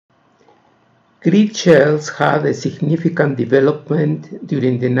Grid shells had a significant development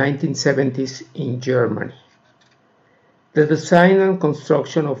during the 1970s in Germany. The design and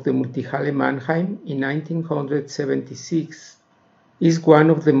construction of the MULTIHALLE MANNHEIM in 1976 is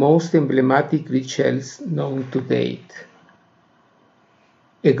one of the most emblematic grid shells known to date.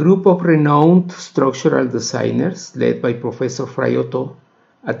 A group of renowned structural designers, led by Professor Fraiotto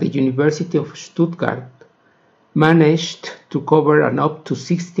at the University of Stuttgart, managed to cover an up to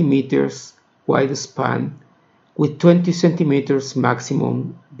 60 meters wide span with 20 centimeters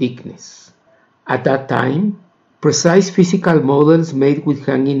maximum thickness. At that time, precise physical models made with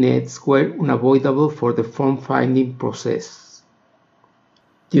hanging nets were unavoidable for the form-finding process.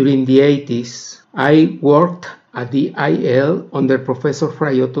 During the 80s, I worked at the IL under Professor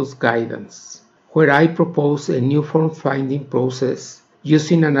Fraiotto's guidance, where I proposed a new form-finding process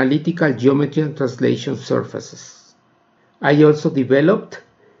using analytical geometry and translation surfaces. I also developed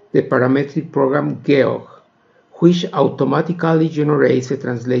the parametric program GEOG, which automatically generates a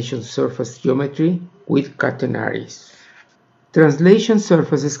translation surface geometry with catenaries. Translation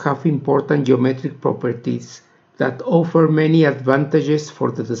surfaces have important geometric properties that offer many advantages for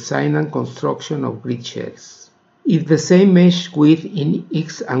the design and construction of grid shells. If the same mesh width in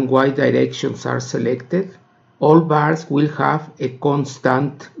X and Y directions are selected, all bars will have a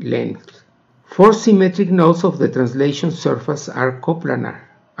constant length. 4 symmetric nodes of the translation surface are coplanar.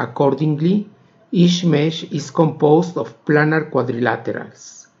 Accordingly, each mesh is composed of planar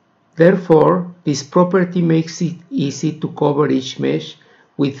quadrilaterals. Therefore, this property makes it easy to cover each mesh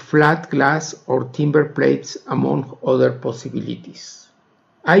with flat glass or timber plates, among other possibilities.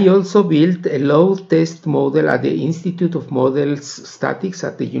 I also built a load test model at the Institute of Models Statics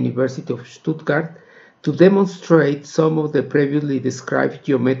at the University of Stuttgart to demonstrate some of the previously described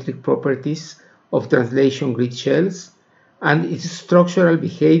geometric properties of translation grid shells and its structural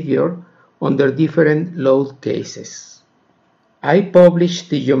behavior under different load cases. I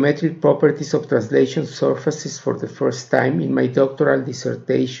published the geometric properties of translation surfaces for the first time in my doctoral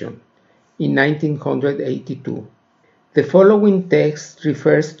dissertation in 1982. The following text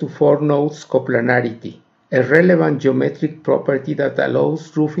refers to 4 nodes coplanarity, a relevant geometric property that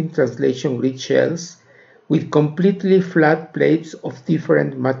allows roofing translation grid shells with completely flat plates of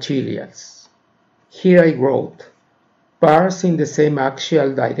different materials. Here I wrote, bars in the same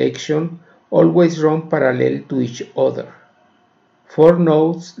axial direction always run parallel to each other. 4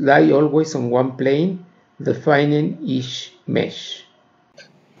 nodes lie always on one plane, defining each mesh.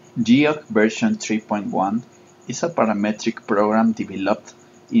 GEOG version 3.1 is a parametric program developed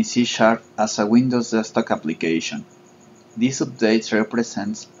in C# as a Windows desktop application. This update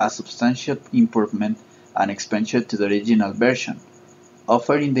represents a substantial improvement and expansion to the original version,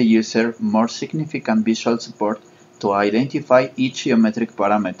 offering the user more significant visual support to identify each geometric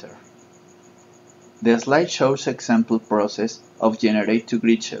parameter. The slide shows example process of generate 2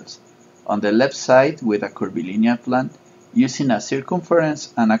 grid shells, on the left side with a curvilinear plant using a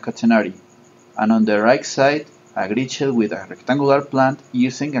circumference and a catenary, and on the right side a grid shell with a rectangular plant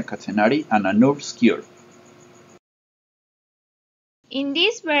using a catenary and a NURBS curve. In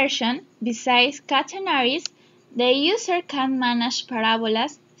this version, besides catenaries, the user can manage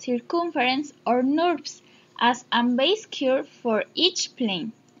parabolas, circumference, or NURBS as a base curve for each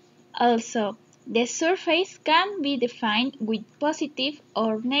plane. Also, the surface can be defined with positive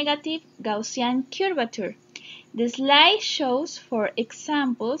or negative Gaussian curvature. The slide shows 4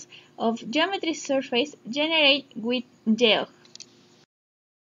 examples of geometry surface generated with GEOG.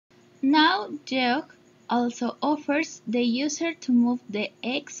 Now, GEOG also offers the user to move the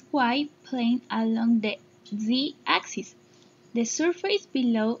XY plane along the Z-axis. The surface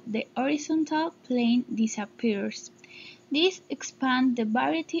below the horizontal plane disappears. This expands the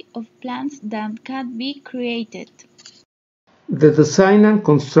variety of plans that can be created. The design and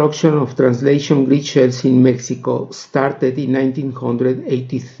construction of translation grid shells in Mexico started in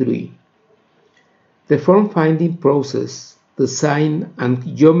 1983. The form-finding process, design,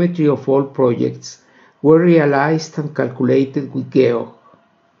 and geometry of all projects were realized and calculated with GEOG.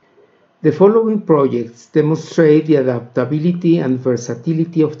 The following projects demonstrate the adaptability and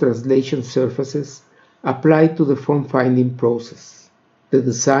versatility of translation surfaces applied to the form-finding process, the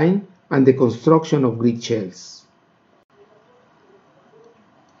design and the construction of grid shells.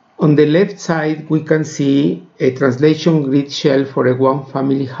 On the left side, we can see a translation grid shell for a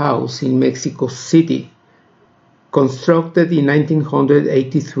one-family house in Mexico City, constructed in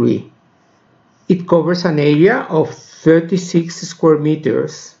 1983. It covers an area of 36 square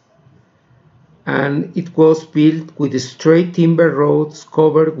meters, and it was built with straight timber roads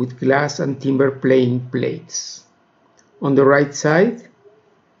covered with glass and timber plane plates. On the right side,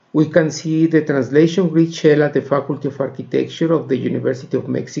 we can see the translation grid shell at the Faculty of Architecture of the University of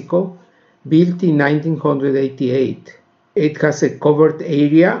Mexico, built in 1988. It has a covered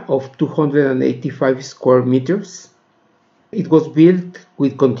area of 285 square meters. It was built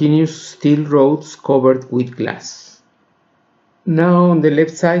with continuous steel roads covered with glass. Now on the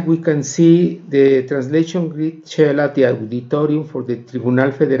left side we can see the translation grid shell at the auditorium for the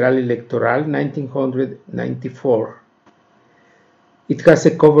Tribunal Federal Electoral 1994. It has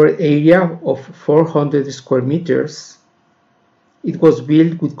a covered area of 400 square meters. It was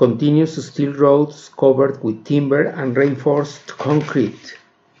built with continuous steel roads covered with timber and reinforced concrete.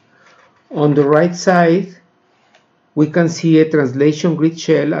 On the right side, we can see a translation grid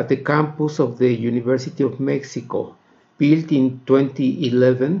shell at the campus of the University of Mexico, built in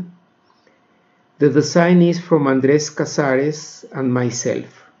 2011. The design is from Andres Casares and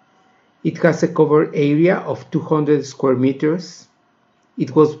myself. It has a covered area of 200 square meters.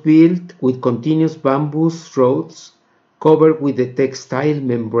 It was built with continuous bamboo roads covered with a textile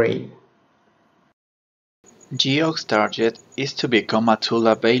membrane. GEOG's target is to become a tool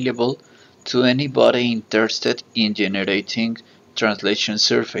available to anybody interested in generating translation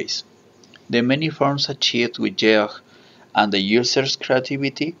surveys. The many forms achieved with GEOG and the user's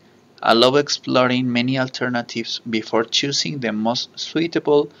creativity allow exploring many alternatives before choosing the most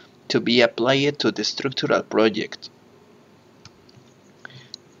suitable to be applied to the structural project.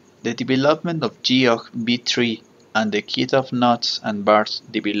 The development of GEOG v3 and the kit of nuts and bars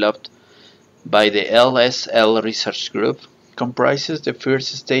developed by the LSL Research Group comprises the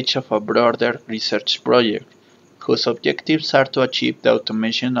first stage of a broader research project, whose objectives are to achieve the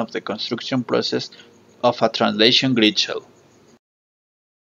automation of the construction process of a translation grid shell.